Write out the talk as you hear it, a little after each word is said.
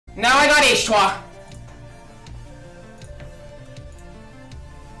Now I got htwa.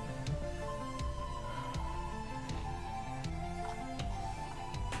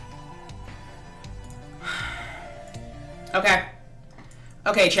 Okay.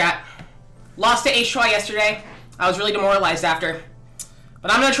 Okay, chat. Lost to htwa yesterday. I was really demoralized after.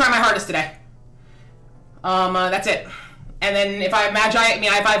 But I'm gonna try my hardest today. That's it. And then if I have Magi, I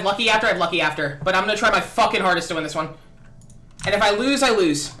mean, if I have Lucky after, I have Lucky after. But I'm gonna try my fucking hardest to win this one. And if I lose, I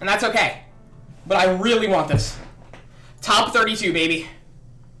lose. And that's okay. But I really want this. Top 32, baby.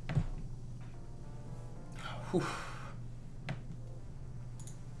 Whew.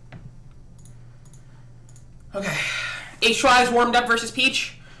 Okay. htwa is warmed up versus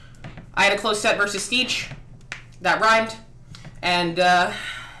Peach. I had a close set versus Steech. That rhymed. And, I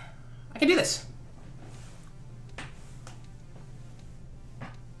can do this.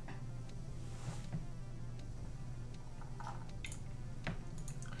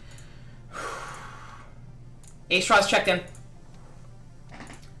 htwa's checked in.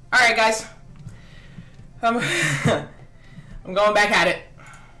 Alright, guys. I'm going back at it.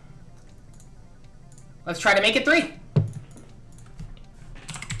 Let's try to make it 3.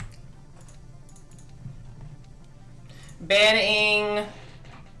 Banning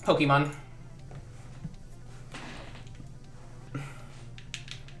Pokemon.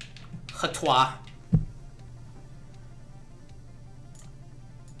 Htwa.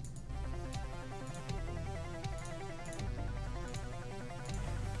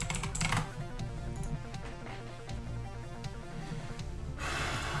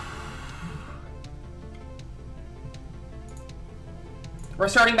 We're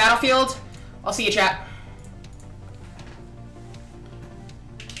starting Battlefield. I'll see you, chat.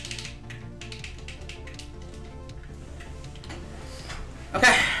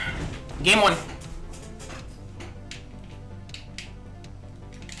 Okay. Game 1.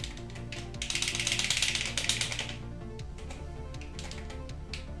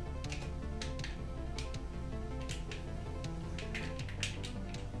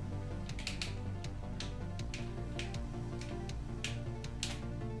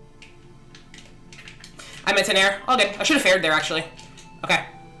 I meant an air. All good. I should have fared there, actually. Okay.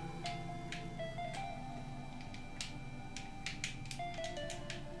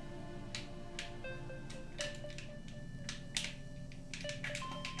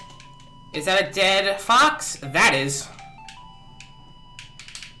 Is that a dead fox? That is.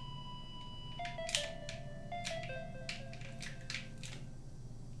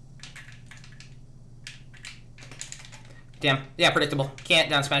 Damn. Yeah, predictable. Can't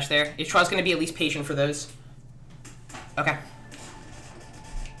down smash there. htwa's gonna be at least patient for those. Okay.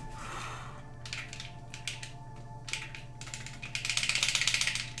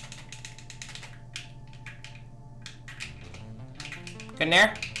 Good in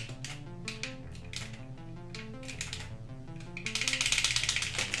there.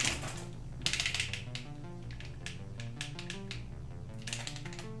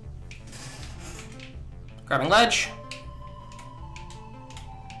 Grabbing ledge.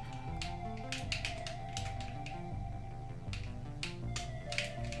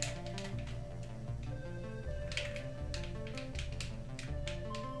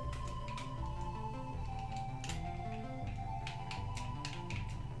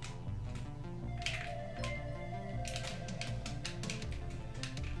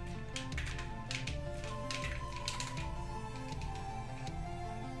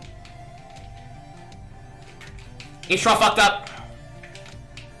 htwa fucked up.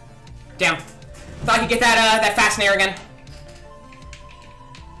 Damn. Thought I could get that fast nair again.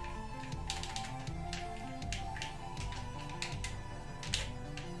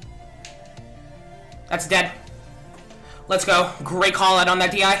 That's dead. Let's go. Great call out on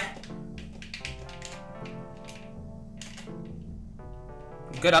that DI.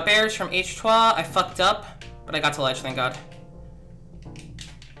 Good up airs from htwa. I fucked up, but I got to ledge, thank God.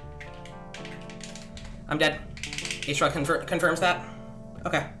 I'm dead. htwa confirms that.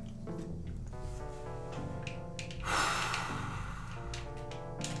 Okay.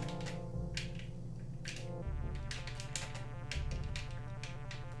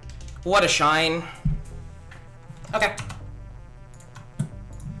 What a shine. Okay.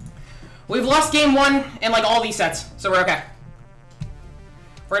 We've lost game 1 in like all these sets, so we're okay.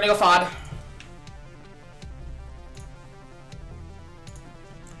 We're gonna go FOD.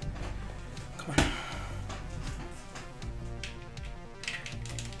 Come on.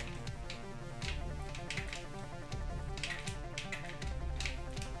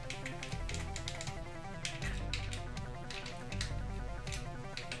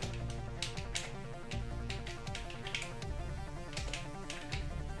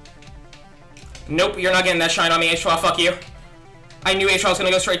 Nope, you're not getting that shine on me, htwa. Fuck you. I knew htwa was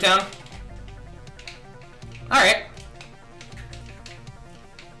gonna go straight down. Alright.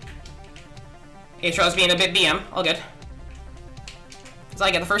 htwa's being a bit BM. All good. So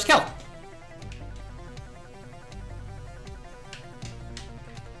I get the first kill.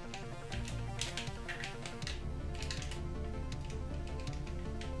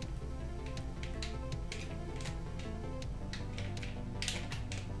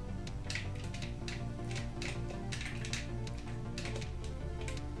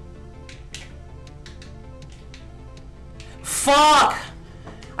 Fuck!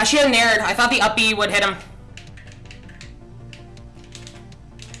 I should have nared. I thought the up B would hit him.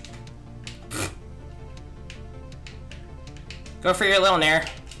 Go for your little nair.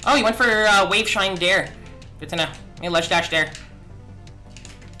 Oh, he went for wave shine dare. Good to know. I mean, ledge dash dare.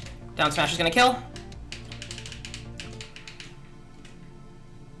 Down smash is gonna kill.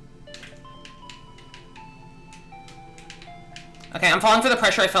 Okay, I'm falling for the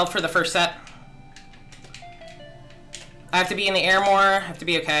pressure I felt for the first set. I have to be in the air more. I have to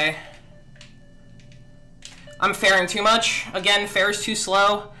be okay. I'm fairing too much. Again, fair is too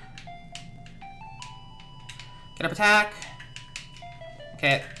slow. Get up attack.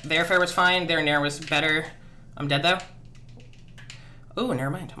 Okay, their fair was fine. Their nair was better. I'm dead though. Oh, never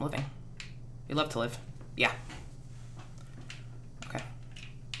mind. I'm living. You love to live. Yeah. Okay.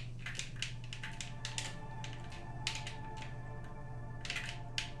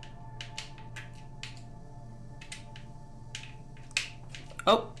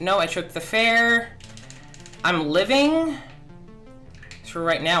 Oh, no, I took the fair. I'm living. So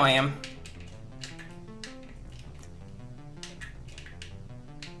right now I am.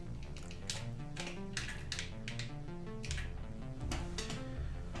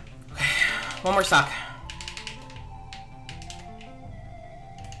 Okay, one more stock.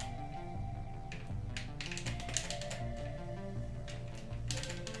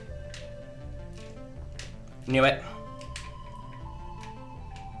 Knew it.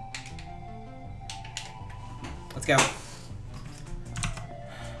 Let's go.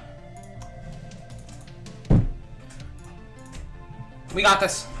 We got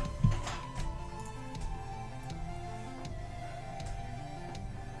this.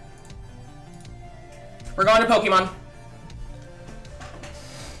 We're going to Pokemon.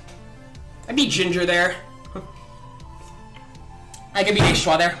 I beat Ginger there. I could beat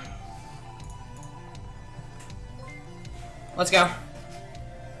htwa there. Let's go.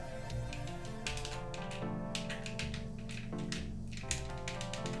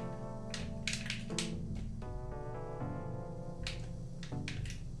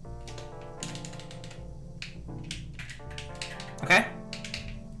 Okay.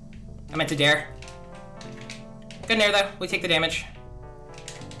 I meant to dare. Good nair though. We take the damage.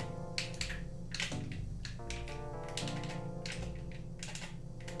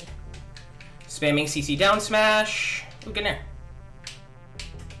 Spamming CC down smash. Ooh, good nair.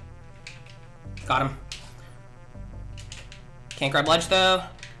 Got him. Can't grab ledge though.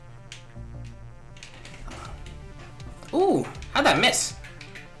 Ooh, how'd that miss?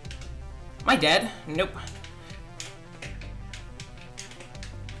 Am I dead? Nope.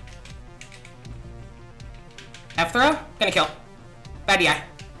 F throw? Gonna kill. Bad DI.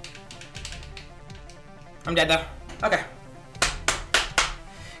 I'm dead though. Okay.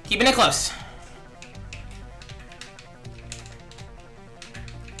 Keeping it close.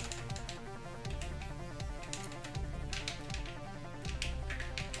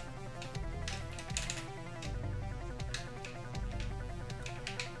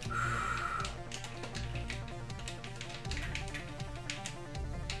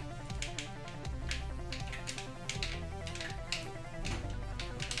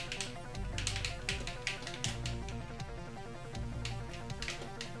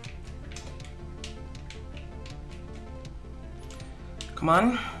 Come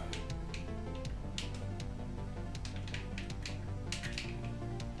on.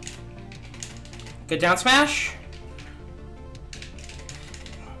 Good down smash.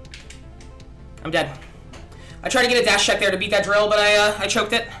 I'm dead. I tried to get a dash check there to beat that drill, but I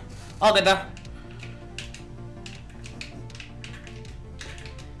choked it. All good though.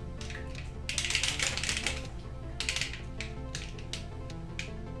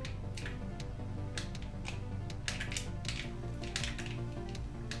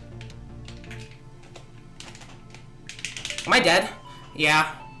 Am I dead?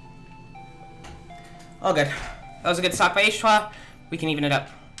 Yeah. All good. That was a good stock by htwa. We can even it up.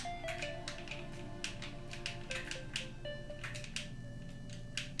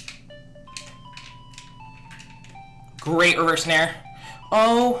 Great reverse nair.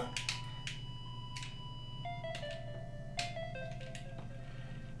 Oh.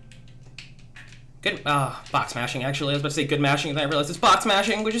 Good, box mashing, actually. I was about to say good mashing, and then I realized it's box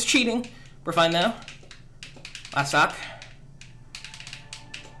mashing, which is cheating. We're fine, though. Last stock.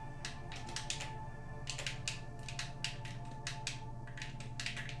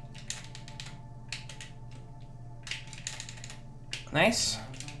 Nice.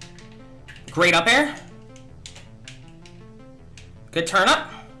 Great up air. Good turn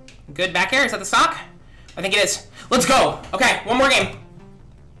up. Good back air. Is that the stock? I think it is. Let's go. Okay, one more game.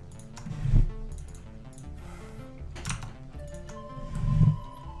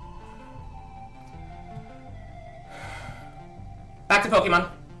 Back to Pokemon.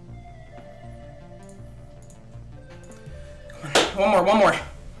 One more, one more.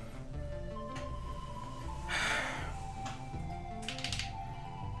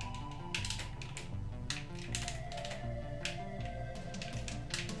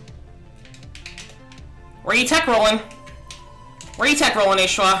 Where are you tech rolling? Where are you tech rolling,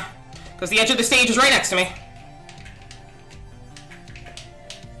 htwa? Because the edge of the stage is right next to me.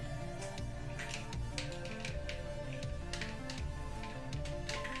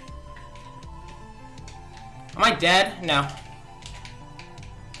 Am I dead? No.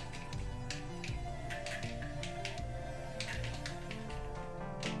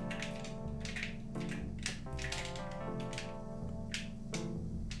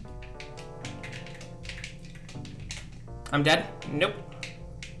 I'm dead? Nope.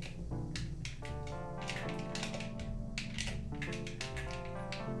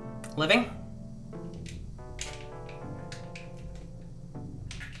 Living?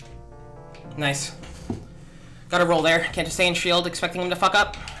 Nice. Gotta roll there. Can't just stay in shield expecting him to fuck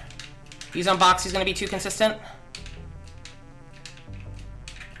up. He's on box, he's gonna be too consistent.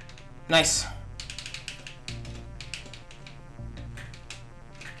 Nice.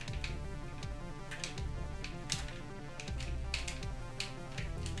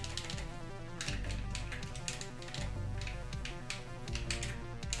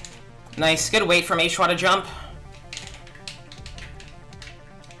 Nice. Good wait from htwa to jump.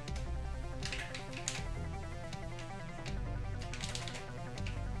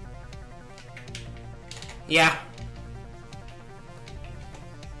 Yeah.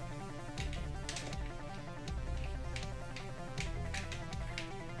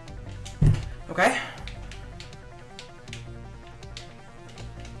 Okay.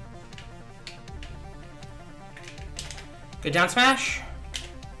 Good down smash.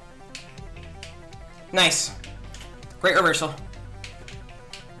 Nice. Great reversal.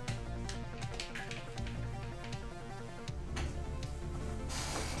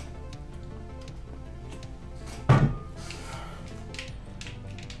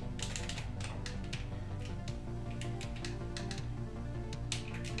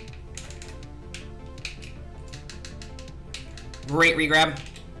 Great regrab.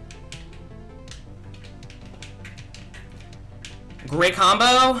 Great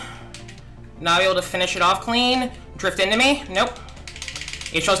combo. Not able to finish it off clean. Drift into me. Nope.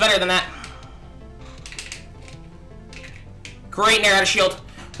 htwa's better than that. Great nair out of shield.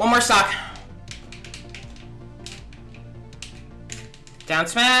 One more stock. Down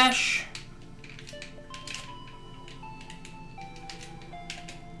smash.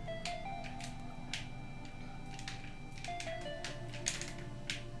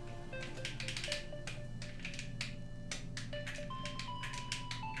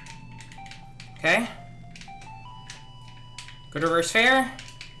 Okay. Good reverse fair.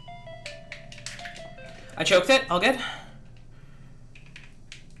 I choked it. All good.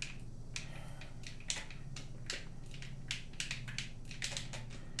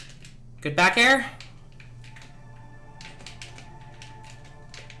 Good back air.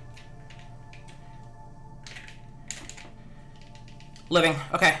 Living.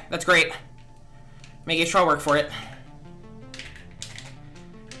 Okay, that's great. Make htwa work for it.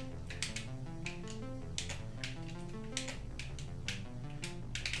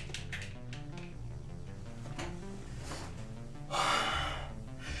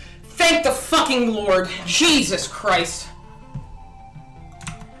 Thank the fucking Lord. Jesus Christ.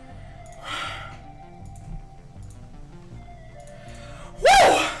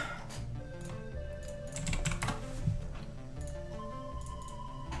 Woo!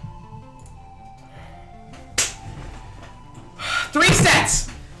 3 sets.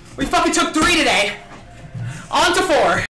 We fucking took 3 today. On to 4.